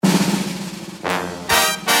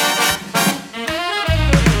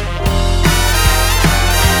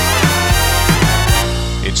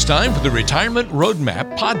time for the Retirement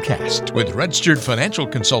Roadmap Podcast with registered financial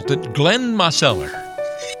consultant Glenn Mosseller.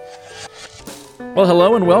 Well,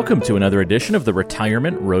 hello and welcome to another edition of the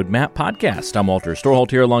Retirement Roadmap Podcast. I'm Walter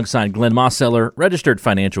Storholt here alongside Glenn Mosseller, registered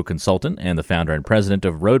financial consultant and the founder and president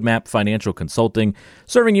of Roadmap Financial Consulting,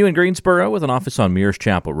 serving you in Greensboro with an office on Mears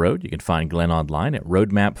Chapel Road. You can find Glenn online at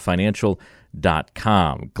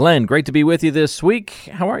roadmapfinancial.com. Glenn, great to be with you this week.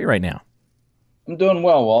 How are you right now? I'm doing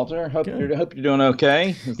well, Walter. Hope you're doing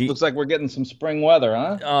okay. It looks like we're getting some spring weather,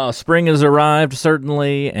 huh? Spring has arrived,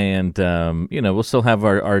 certainly, and, we'll still have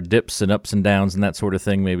our dips and ups and downs and that sort of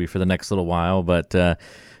thing maybe for the next little while. But,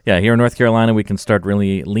 here in North Carolina, we can start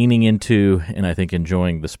really leaning into and I think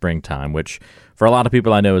enjoying the springtime, which for a lot of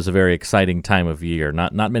people I know is a very exciting time of year.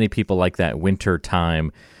 Not many people like that winter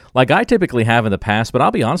time like I typically have in the past, but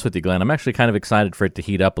I'll be honest with you, Glenn, I'm actually kind of excited for it to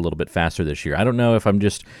heat up a little bit faster this year. I don't know if I'm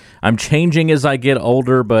changing as I get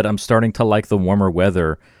older, but I'm starting to like the warmer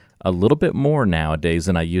weather a little bit more nowadays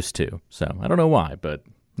than I used to. So I don't know why, but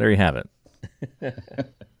there you have it.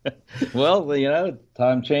 Well,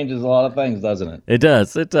 time changes a lot of things, doesn't it? It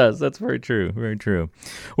does. That's very true. Very true.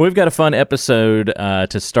 Well, we've got a fun episode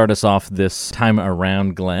to start us off this time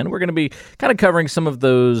around, Glenn. We're going to be kind of covering some of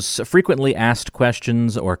those frequently asked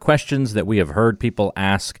questions or questions that we have heard people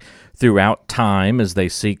ask throughout time as they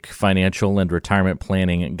seek financial and retirement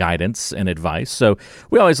planning guidance and advice. So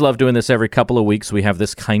we always love doing this every couple of weeks. We have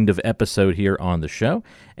this kind of episode here on the show,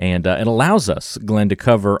 and it allows us, Glenn, to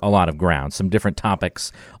cover a lot of ground, some different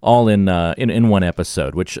topics, all in one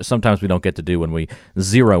episode, which sometimes we don't get to do when we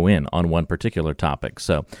zero in on one particular topic.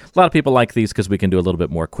 So a lot of people like these because we can do a little bit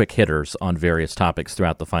more quick hitters on various topics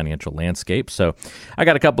throughout the financial landscape. So I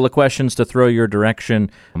got a couple of questions to throw your direction.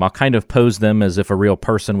 I'll kind of pose them as if a real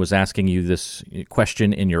person was asking you this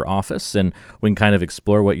question in your office, and we can kind of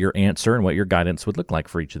explore what your answer and what your guidance would look like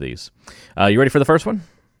for each of these. You ready for the first one?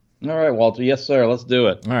 All right, Walter. Yes, sir. Let's do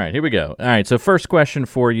it. All right, here we go. All right, so first question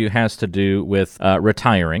for you has to do with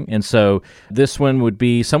retiring. And so this one would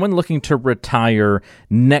be someone looking to retire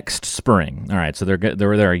next spring. All right, so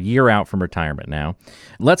they're a year out from retirement now.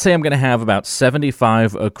 Let's say I'm going to have about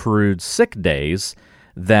 75 accrued sick days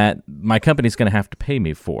that my company's going to have to pay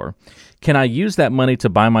me for. Can I use that money to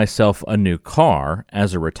buy myself a new car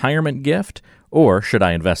as a retirement gift, or should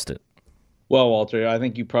I invest it? Well, Walter, I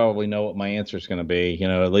think you probably know what my answer is going to be,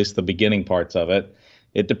 at least the beginning parts of it.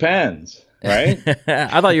 It depends, right?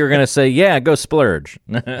 I thought you were going to say, yeah, go splurge.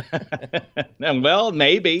 Well,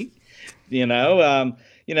 maybe,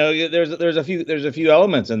 there's a few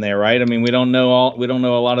elements in there, right? I mean, we don't know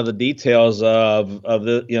a lot of the details of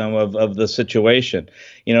the situation.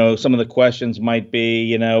 Some of the questions might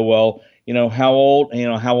be, how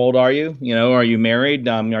old are you? Are you married?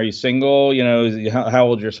 Are you single? How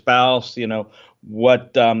old your spouse?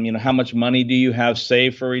 What, how much money do you have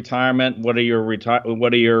saved for retirement? What are your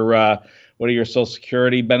Social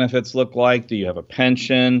Security benefits look like? Do you have a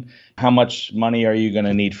pension? How much money are you going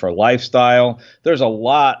to need for lifestyle? There's a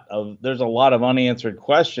lot of unanswered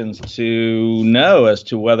questions to know as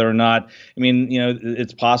to whether or not. I mean,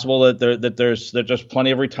 it's possible that there's plenty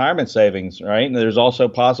of retirement savings, right? And there's also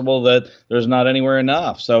possible that there's not anywhere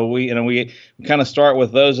enough. So we kind of start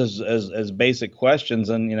with those as basic questions,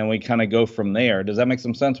 and we kind of go from there. Does that make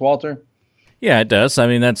some sense, Walter? Yeah, it does. I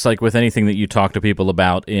mean, that's like with anything that you talk to people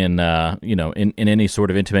about in any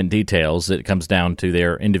sort of intimate details, it comes down to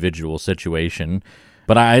their individual situation.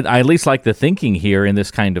 But I at least like the thinking here in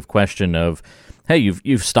this kind of question of, hey,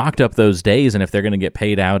 you've stocked up those days, and if they're going to get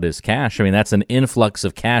paid out as cash, I mean, that's an influx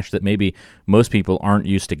of cash that maybe most people aren't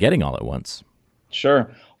used to getting all at once.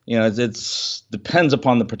 Sure. It's depends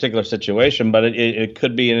upon the particular situation, but it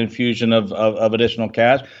could be an infusion of additional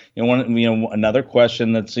cash. Another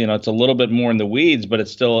question that's it's a little bit more in the weeds, but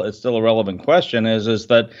it's still a relevant question is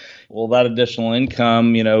that will that additional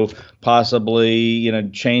income possibly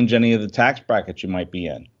change any of the tax brackets you might be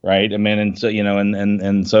in, right? I mean, and so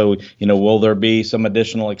so will there be some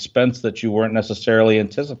additional expense that you weren't necessarily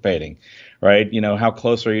anticipating? Right, how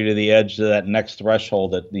close are you to the edge to that next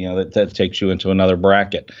threshold that that takes you into another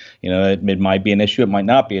bracket? It might be an issue, it might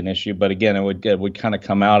not be an issue, but again, it would kind of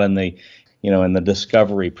come out in the in the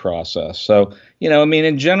discovery process. So I mean,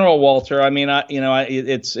 in general, Walter, I mean,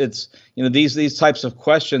 it's these types of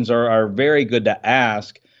questions are very good to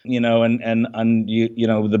ask.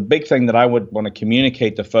 The big thing that I would want to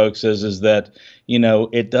communicate to folks is that,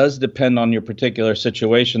 it does depend on your particular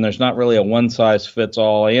situation. There's not really a one size fits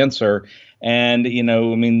all answer. And,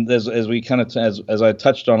 I mean, as we kind of, as I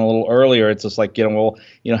touched on a little earlier, it's just like,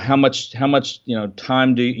 how much,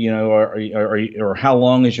 time do or how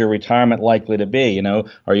long is your retirement likely to be?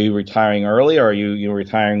 Are you retiring early? Or are you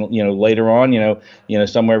retiring, later on,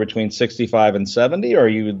 somewhere between 65 and 70? Or are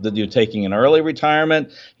you taking an early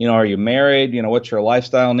retirement? Are you married? What's your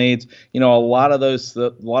lifestyle needs? A lot of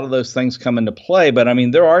those things come into play. But I mean,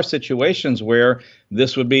 there are situations where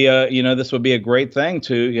this would be a great thing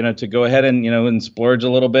to go ahead and splurge a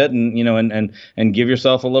little bit and give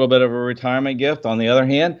yourself a little bit of a retirement gift. On the other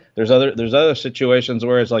hand, there's other situations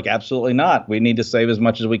where it's like, absolutely not. We need to save as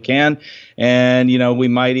much as we can, and we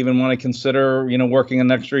might even want to consider working an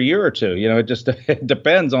extra year or two. It just it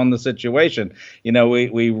depends on the situation.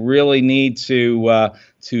 We really need to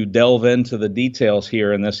delve into the details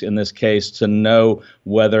here in this case to know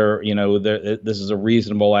whether this is a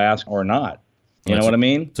reasonable ask or not. You know what I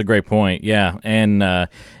mean? It's a great point. Yeah. And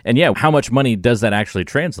yeah, how much money does that actually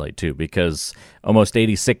translate to? Because almost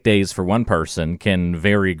 80 sick days for one person can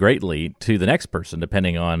vary greatly to the next person,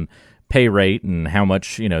 depending on pay rate and how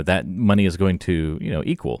much, that money is going to,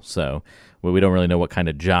 equal. So we don't really know what kind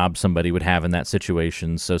of job somebody would have in that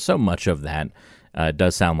situation. So much of that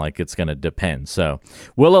does sound like it's going to depend. So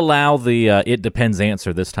we'll allow the it depends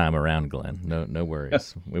answer this time around, Glenn. No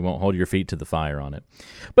worries. We won't hold your feet to the fire on it.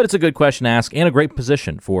 But it's a good question to ask and a great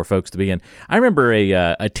position for folks to be in. I remember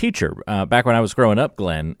a teacher back when I was growing up,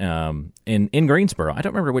 Glenn, in Greensboro. I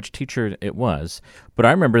don't remember which teacher it was, but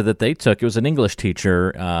I remember that it was an English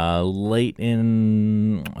teacher late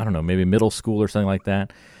in, I don't know, maybe middle school or something like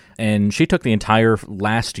that. And she took the entire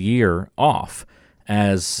last year off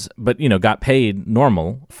but got paid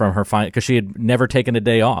normal from her because she had never taken a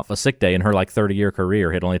day off, a sick day in her 30-year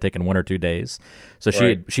career, had only taken 1 or 2 days. So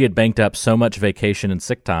she had banked up so much vacation and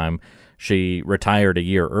sick time, she retired a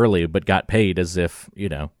year early, but got paid as if,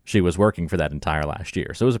 she was working for that entire last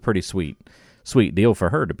year. So it was a pretty sweet deal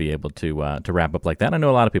for her to be able to wrap up like that. I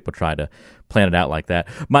know a lot of people try to plan it out like that.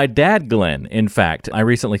 My dad, Glenn, in fact, I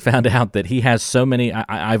recently found out that he has so many,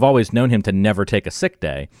 I've always known him to never take a sick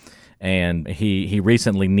day. And he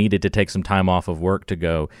recently needed to take some time off of work to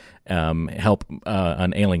go help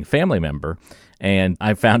an ailing family member. And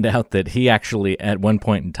I found out that he actually, at one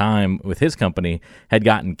point in time with his company, had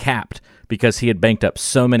gotten capped because he had banked up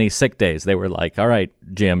so many sick days. They were like, "All right,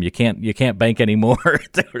 Jim, you can't bank anymore."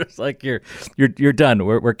 They were just like, "You're done.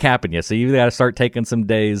 We're capping you. So you got to start taking some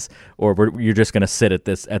days, or you're just going to sit at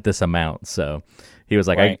this amount." So he was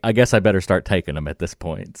like, right. I guess I better start taking them at this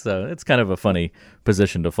point. So it's kind of a funny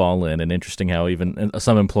position to fall in, and interesting how even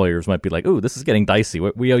some employers might be like, "Ooh, this is getting dicey.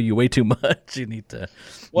 We owe you way too much. You need to."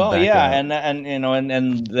 Well, yeah,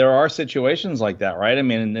 and there are situations like that, right? I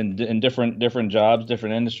mean, in different jobs,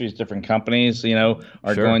 different industries, different companies, are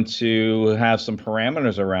Sure. going to have some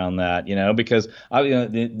parameters around that, because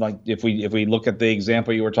like if we look at the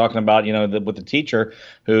example you were talking about, with the teacher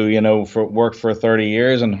who worked for 30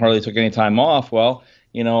 years and hardly took any time off. Well,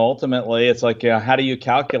 ultimately it's like, how do you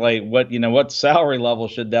calculate what salary level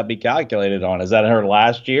should that be calculated on? Is that her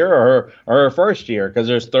last year or her first year? Because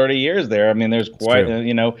there's 30 years there. I mean, there's quite,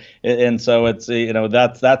 and so it's,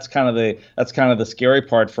 that's kind of the scary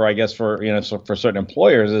part for, I guess, for certain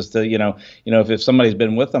employers is to, if somebody's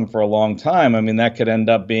been with them for a long time, I mean, that could end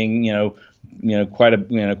up being, quite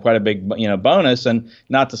a big bonus, and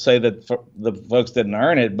not to say that the folks didn't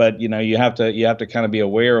earn it, but you have to kind of be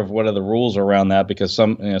aware of what are the rules around that, because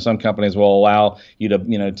some companies will allow you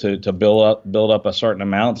to build up a certain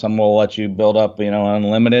amount. Some will let you build up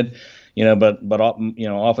unlimited. But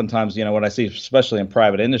oftentimes, what I see, especially in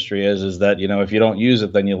private industry, is that if you don't use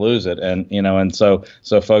it, then you lose it, and so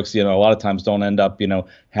folks, a lot of times don't end up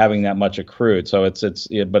having that much accrued. So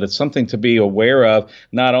but it's something to be aware of,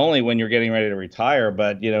 not only when you're getting ready to retire,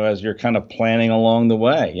 but as you're kind of planning along the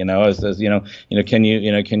way. Can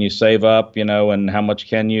you save up, and how much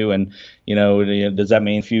can you, and does that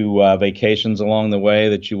mean a few vacations along the way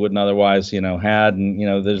that you wouldn't otherwise had,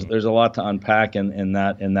 and there's a lot to unpack in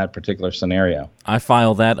that particular scenario. I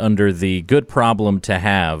file that under the good problem to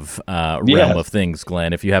have realm of things,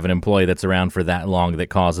 Glenn, if you have an employee that's around for that long that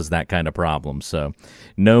causes that kind of problem. So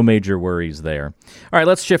no major worries there. All right,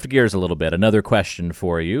 let's shift gears a little bit. Another question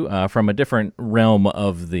for you from a different realm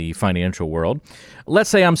of the financial world. Let's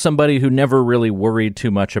say I'm somebody who never really worried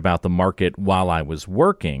too much about the market while I was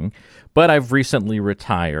working, but I've recently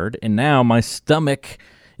retired, and now my stomach,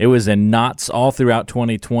 it was in knots all throughout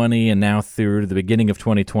 2020 and now through the beginning of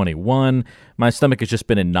 2021. My stomach has just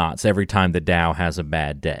been in knots every time the Dow has a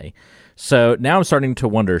bad day. So now I'm starting to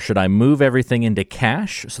wonder, should I move everything into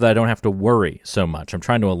cash so that I don't have to worry so much? I'm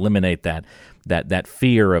trying to eliminate that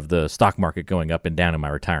fear of the stock market going up and down in my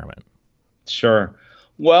retirement. Sure.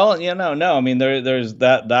 Well, no. I mean, there's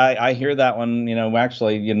that I hear that one.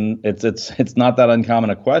 Actually, it's not that uncommon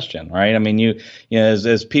a question, right? I mean,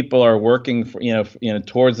 as people are working for,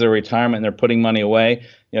 towards their retirement and they're putting money away.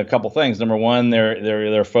 A couple things. Number one,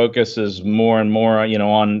 their focus is more and more,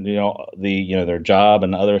 on their job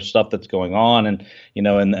and other stuff that's going on, and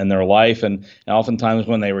their life, and oftentimes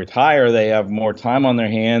when they retire, they have more time on their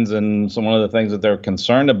hands, and so one of the things that they're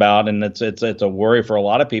concerned about, and it's a worry for a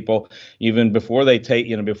lot of people, even before they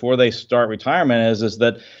before they start retirement, is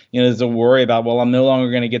that there's a worry about, well, I'm no longer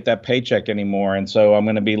going to get that paycheck anymore, and so I'm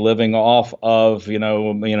going to be living off of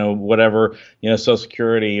whatever Social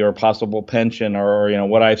Security or possible pension or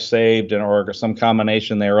what I've saved or some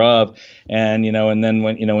combination thereof, and then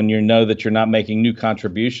when that you're not making new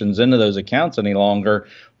contributions into those accounts any longer,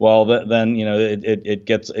 well, then it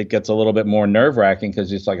gets a little bit more nerve wracking,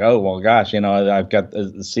 because it's like, oh well, gosh, I've got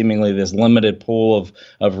seemingly this limited pool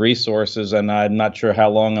of resources, and I'm not sure how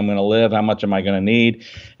long I'm going to live, how much am I going to need,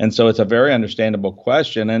 and so it's a very understandable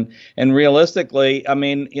question, and realistically, I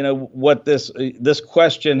mean, what this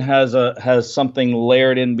question has something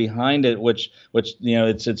layered in behind it, which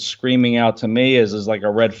it's screaming out to me is like a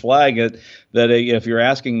red flag that if you're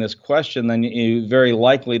asking this question, then you very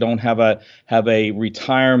likely don't have a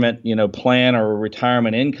retirement plan or a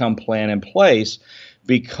retirement income plan in place,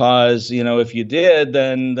 because if you did,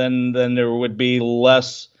 then there would be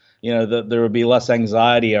less there would be less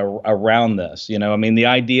anxiety around this. I mean, the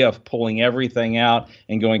idea of pulling everything out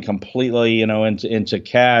and going completely into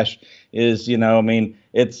cash is, I mean,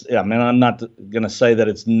 I'm not going to say that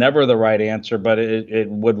it's never the right answer, but it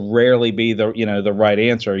would rarely be the right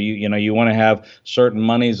answer. You want to have certain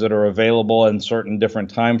monies that are available in certain different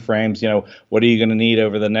time frames. What are you going to need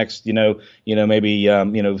over the next maybe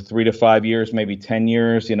 3 to 5 years, maybe 10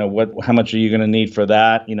 years? How much are you going to need for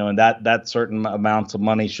that? And that certain amounts of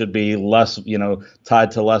money should be less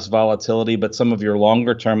tied to less volatility. But some of your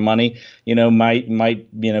longer term money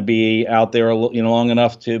might be out there long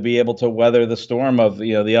enough to be able to weather the storm of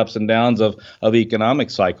the ups and downs of economic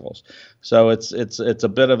cycles. So it's a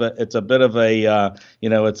bit of a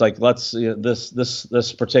it's like, let's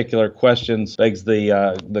this particular question begs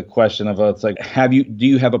the question of it's like, do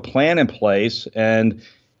you have a plan in place? And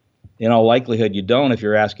in all likelihood, you don't if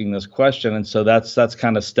you're asking this question. And so that's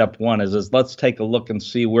kind of step one is let's take a look and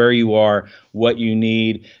see where you are, what you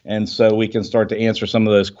need. And so we can start to answer some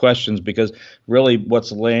of those questions, because really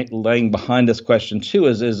what's laying behind this question too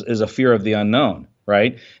is a fear of the unknown.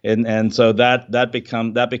 Right. And so that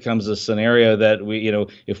becomes a scenario that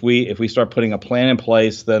if we start putting a plan in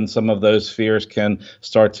place, then some of those fears can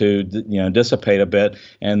start to dissipate a bit.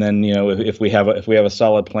 And then if we have a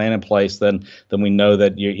solid plan in place, then we know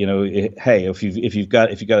that hey, if you've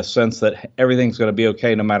got a sense that everything's going to be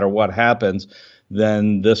okay no matter what happens,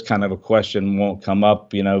 then this kind of a question won't come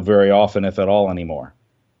up very often, if at all, anymore.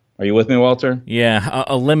 Are you with me, Walter? Yeah,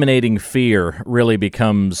 eliminating fear really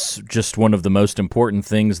becomes just one of the most important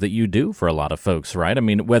things that you do for a lot of folks, right? I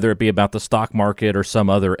mean, whether it be about the stock market or some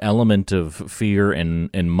other element of fear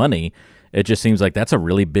and money, it just seems like that's a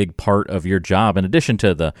really big part of your job, in addition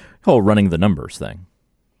to the whole running the numbers thing.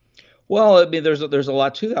 Well, I mean, there's a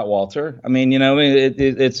lot to that, Walter. I mean,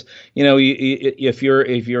 it's if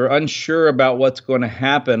you're unsure about what's going to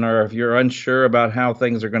happen, or if you're unsure about how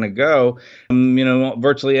things are going to go,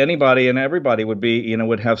 virtually anybody and everybody would be,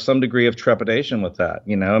 would have some degree of trepidation with that.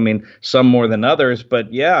 I mean, some more than others,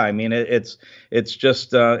 but yeah, I mean, it's just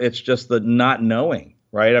the not knowing.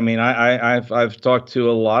 Right. I mean, I've talked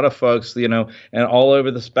to a lot of folks, and all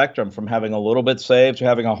over the spectrum, from having a little bit saved to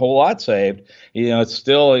having a whole lot saved. It's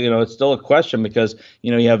still a question, because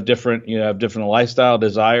you have different lifestyle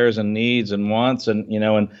desires and needs and wants, and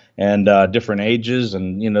different ages,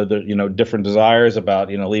 and different desires about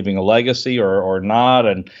leaving a legacy or not,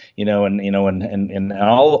 and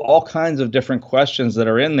all kinds of different questions that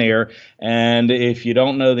are in there. And if you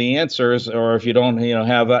don't know the answers, or if you don't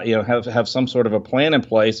have some sort of a plan in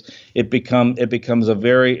place, it becomes a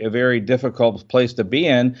very difficult place to be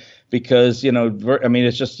in, because I mean,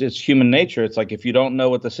 it's human nature. It's like, if you don't know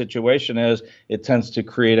what the situation is, it tends to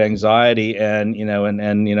create anxiety and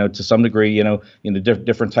to some degree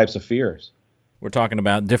different types of fears. We're talking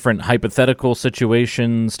about different hypothetical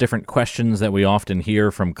situations, different questions that we often hear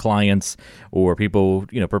from clients or people,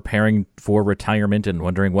 preparing for retirement and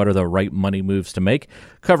wondering what are the right money moves to make,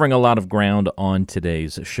 covering a lot of ground on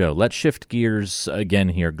today's show. Let's shift gears again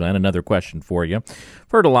here, Glenn. Another question for you. I've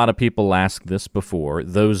heard a lot of people ask this before,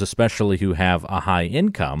 those especially who have a high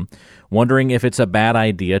income, wondering if it's a bad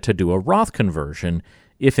idea to do a Roth conversion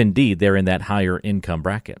if indeed they're in that higher income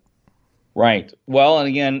bracket. Right. Well, and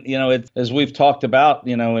again, as we've talked about,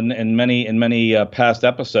 in many past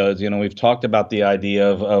episodes, we've talked about the idea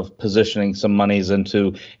of positioning some monies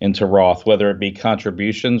into Roth, whether it be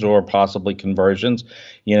contributions or possibly conversions.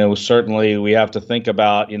 Certainly we have to think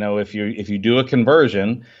about, if you do a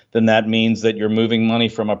conversion, then that means that you're moving money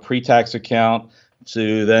from a pre-tax account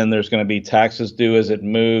to then there's going to be taxes due as it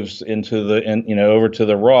moves over to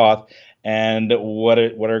the Roth. And what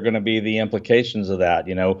are going to be the implications of that?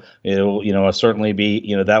 It'll certainly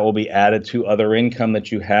be, that will be added to other income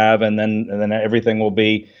that you have, and then everything will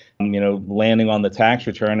be, landing on the tax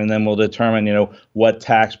return, and then we'll determine, what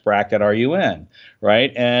tax bracket are you in,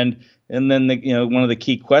 right? And then one of the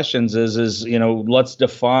key questions is let's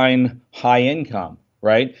define high income,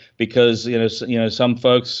 right? Because some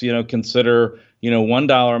folks consider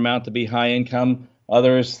 $1 amount to be high income.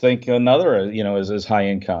 Others think another, is high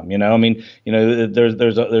income.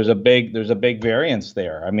 There's a big variance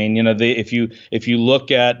there. If you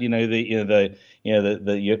look at,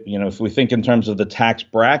 if we think in terms of the tax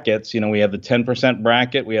brackets, we have the 10%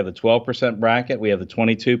 bracket, we have the 12% bracket, we have the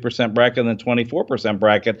 22% bracket, and the 24%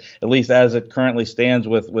 bracket, at least as it currently stands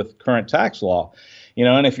with current tax law.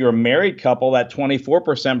 And if you're a married couple, that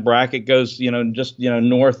 24% bracket goes, just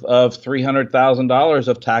north of $300,000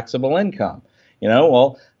 of taxable income.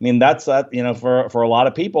 That's for a lot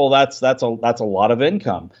of people, that's a lot of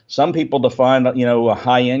income. Some people define, a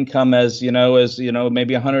high income as maybe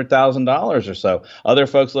 $100,000 or so. Other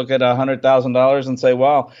folks look at $100,000 and say,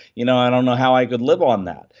 well, I don't know how I could live on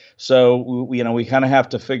that. So, we kind of have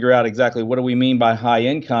to figure out exactly what do we mean by high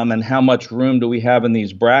income and how much room do we have in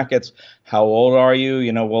these brackets? How old are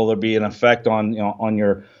you? Will there be an effect on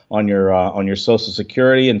your Social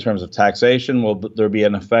Security in terms of taxation? Will there be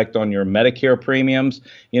an effect on your Medicare premiums?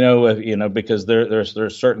 Because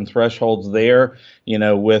there's certain thresholds there.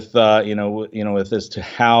 With as to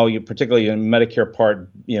how you, particularly in Medicare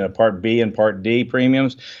Part B and Part D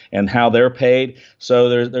premiums and how they're paid. So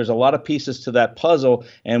there's a lot of pieces to that puzzle,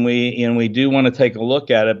 and we do want to take a look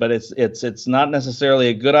at it. But it's not necessarily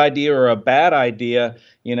a good idea or a bad idea.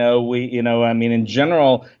 In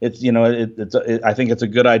general, I think it's a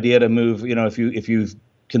good idea to move, if you've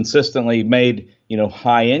consistently made,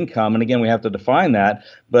 high income. And again, we have to define that.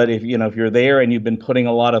 But if you're there and you've been putting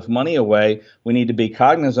a lot of money away, we need to be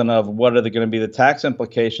cognizant of what are going to be the tax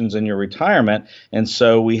implications in your retirement. And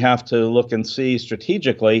so we have to look and see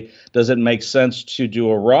strategically, does it make sense to do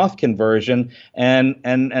a Roth conversion? And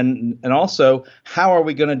also, how are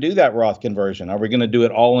we going to do that Roth conversion? Are we going to do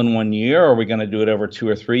it all in 1 year? Are we going to do it over 2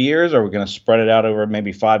 or 3 years? Are we going to spread it out over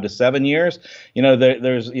maybe 5 to 7 years?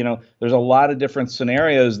 There's a lot of different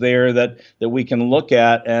scenarios there that we can look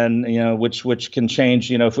at, and which can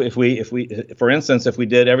change. If we for instance, if we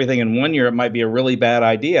did everything in 1 year, it might be a really bad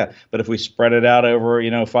idea. But if we spread it out over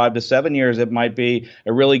 5 to 7 years, it might be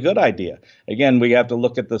a really good idea. Again, we have to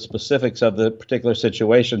look at the specifics of the particular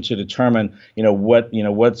situation to determine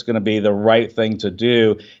what's going to be the right thing to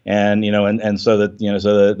do, and so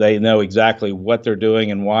that they know exactly what they're doing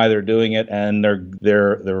and why they're doing it, and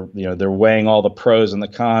they're weighing all the pros and the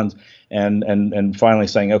cons. And finally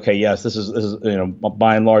saying, okay, yes, this is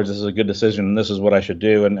by and large, this is a good decision, and this is what I should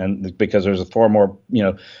do, and because there's far more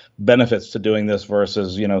benefits to doing this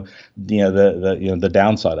versus the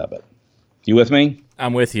downside of it. You with me?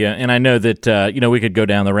 I'm with you, and I know that we could go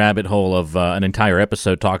down the rabbit hole of an entire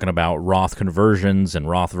episode talking about Roth conversions and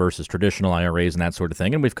Roth versus traditional IRAs and that sort of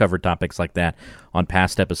thing, and we've covered topics like that on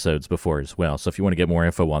past episodes before as well. So if you want to get more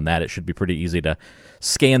info on that, it should be pretty easy to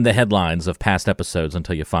scan the headlines of past episodes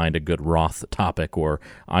until you find a good Roth topic or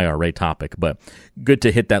IRA topic. But good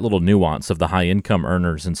to hit that little nuance of the high-income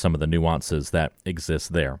earners and some of the nuances that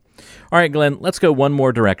exist there. All right, Glenn, let's go one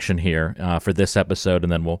more direction here for this episode,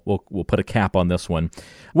 and then we'll put a cap on this one.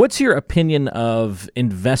 What's your opinion of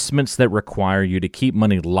investments that require you to keep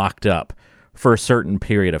money locked up for a certain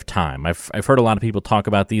period of time? I've heard a lot of people talk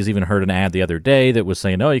about these, even heard an ad the other day that was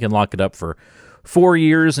saying, you can lock it up for 4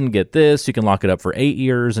 years and get this. You can lock it up for 8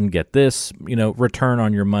 years and get this, return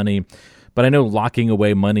on your money. But I know locking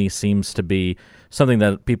away money seems to be something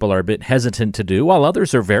that people are a bit hesitant to do, while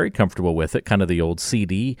others are very comfortable with it, kind of the old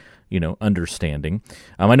CD, understanding.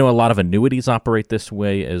 I know a lot of annuities operate this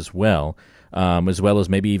way as well as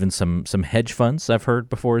maybe even some hedge funds I've heard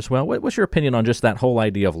before as well. What's your opinion on just that whole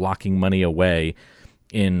idea of locking money away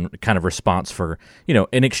in kind of response for,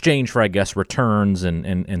 in exchange for, I guess, returns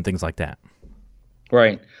and things like that?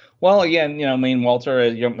 Right. Well, again, Walter,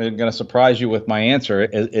 I'm going to surprise you with my answer.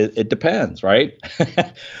 It depends, right?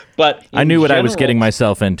 But I knew what I was getting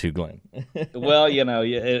myself into, Glenn. Well,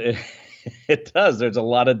 it does. There's a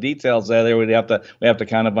lot of details there we have to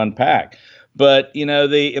kind of unpack. But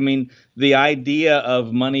the idea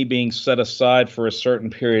of money being set aside for a certain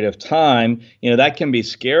period of time, that can be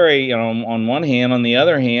scary, on one hand. On the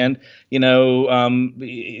other hand,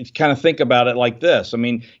 kind of think about it like this.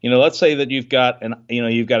 Let's say that you've got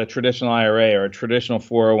a traditional IRA or a traditional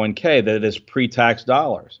 401k that is pre-tax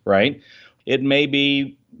dollars, right? It may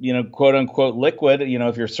be, quote unquote liquid,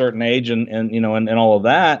 if you're a certain age and all of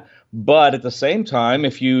that. But at the same time,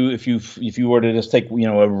 if you were to just take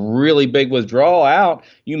a really big withdrawal out,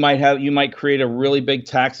 you might create a really big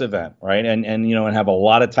tax event, right? And have a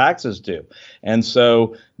lot of taxes due. And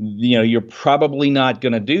so you're probably not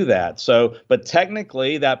going to do that. So, but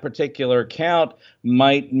technically, that particular account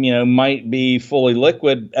might be fully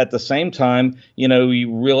liquid. At the same time,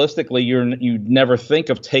 realistically, you'd never think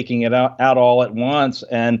of taking it out all at once,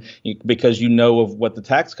 and because of what the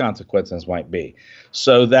tax consequences might be.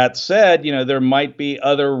 So that said, there might be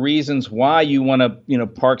other reasons why you want to,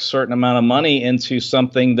 park a certain amount of money into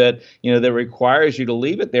something that, that requires you to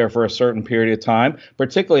leave it there for a certain period of time,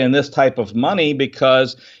 particularly in this type of money,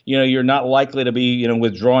 because, you're not likely to be,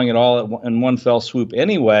 withdrawing it all in one fell swoop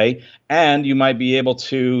anyway. And you might be able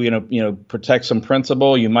to, protect some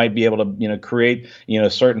principal. You might be able to, create, a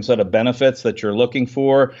certain set of benefits that you're looking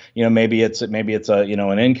for. Maybe it's a,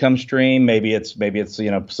 an income stream. Maybe it's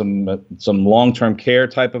some long-term care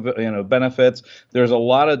type of, benefits. There's a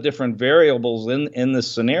lot of different variables in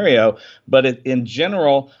this scenario, but in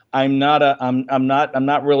general, I'm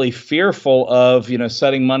not really fearful of,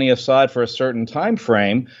 setting money aside for a certain time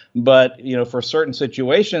frame, but, for certain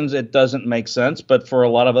situations, it doesn't make sense. But for a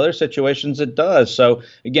lot of other situations, it does. So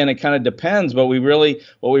again, it kind of depends. But what we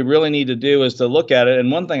really need to do is to look at it.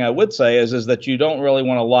 And one thing I would say is that you don't really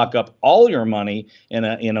want to lock up all your money in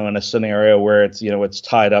a scenario where it's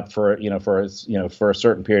tied up for a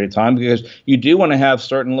certain period of time, because you do want to have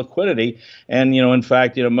certain liquidity. And, in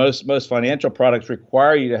fact, most financial products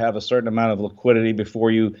require you to have a certain amount of liquidity before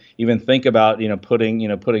you even think about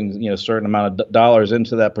putting a certain amount of dollars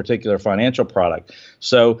into that particular financial product.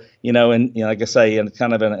 So like I say, in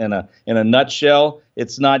a nutshell,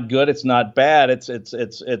 it's not good, it's not bad. There's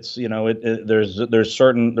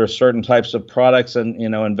certain types of products and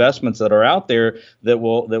investments that are out there that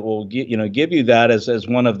will give you that as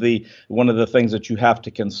one of the things that you have to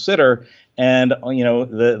consider. And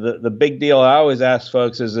the big deal I always ask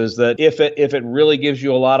folks is that if it really gives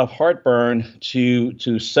you a lot of heartburn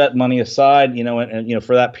to set money aside, and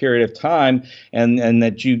for that period of time, and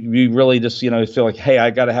that you really just feel like, hey,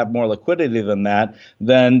 I got to have more liquidity than that,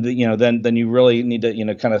 then you really need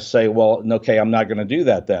to kind of say, well, okay, I'm not going to do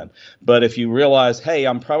that then. But if you realize, hey,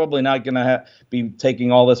 I'm probably not going to be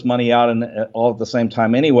taking all this money out and all at the same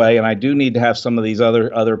time anyway, and I do need to have some of these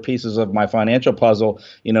other pieces of my financial puzzle,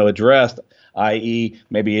 addressed, i.e.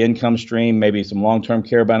 maybe income stream, maybe some long-term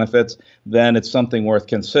care benefits, then it's something worth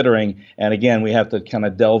considering. And again, we have to kind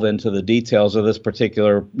of delve into the details of this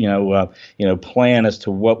particular, plan as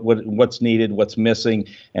to what's needed, what's missing,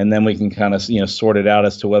 and then we can kind of, sort it out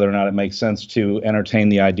as to whether or not it makes sense to entertain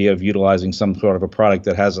the idea of utilizing some sort of a product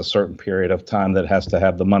that has a certain period of time that has to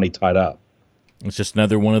have the money tied up. It's just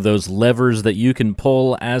another one of those levers that you can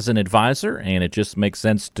pull as an advisor, and it just makes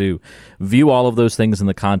sense to view all of those things in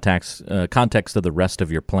the context of the rest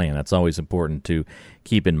of your plan. That's always important to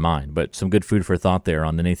keep in mind. But some good food for thought there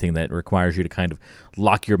on anything that requires you to kind of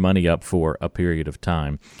lock your money up for a period of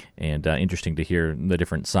time. And interesting to hear the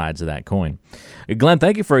different sides of that coin. Glenn,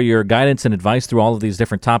 thank you for your guidance and advice through all of these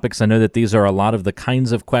different topics. I know that these are a lot of the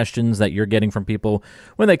kinds of questions that you're getting from people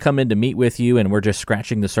when they come in to meet with you, and we're just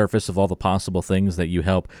scratching the surface of all the possible things that you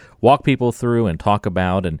help walk people through and talk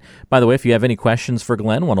about. And by the way, if you have any questions for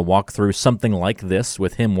Glenn, want to walk through something like this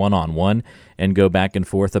with him one-on-one and go back and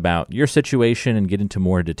forth about your situation and get into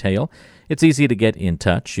more detail, it's easy to get in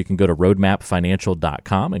touch. You can go to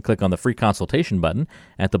roadmapfinancial.com and click on the free consultation button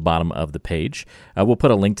at the bottom of the page. We'll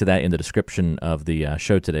put a link to that in the description of the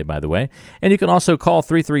show today, by the way. And you can also call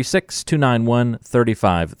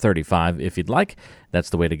 336-291-3535 if you'd like.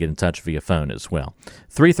 That's the way to get in touch via phone as well.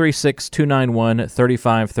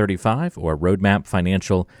 336-291-3535 or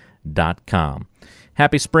roadmapfinancial.com.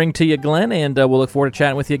 Happy spring to you, Glenn, and we'll look forward to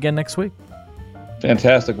chatting with you again next week.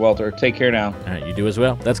 Fantastic, Walter. Take care now. All right, you do as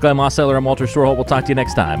well. That's Glenn Mosseller. I'm Walter Storholt. We'll talk to you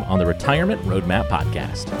next time on the Retirement Roadmap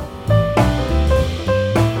Podcast.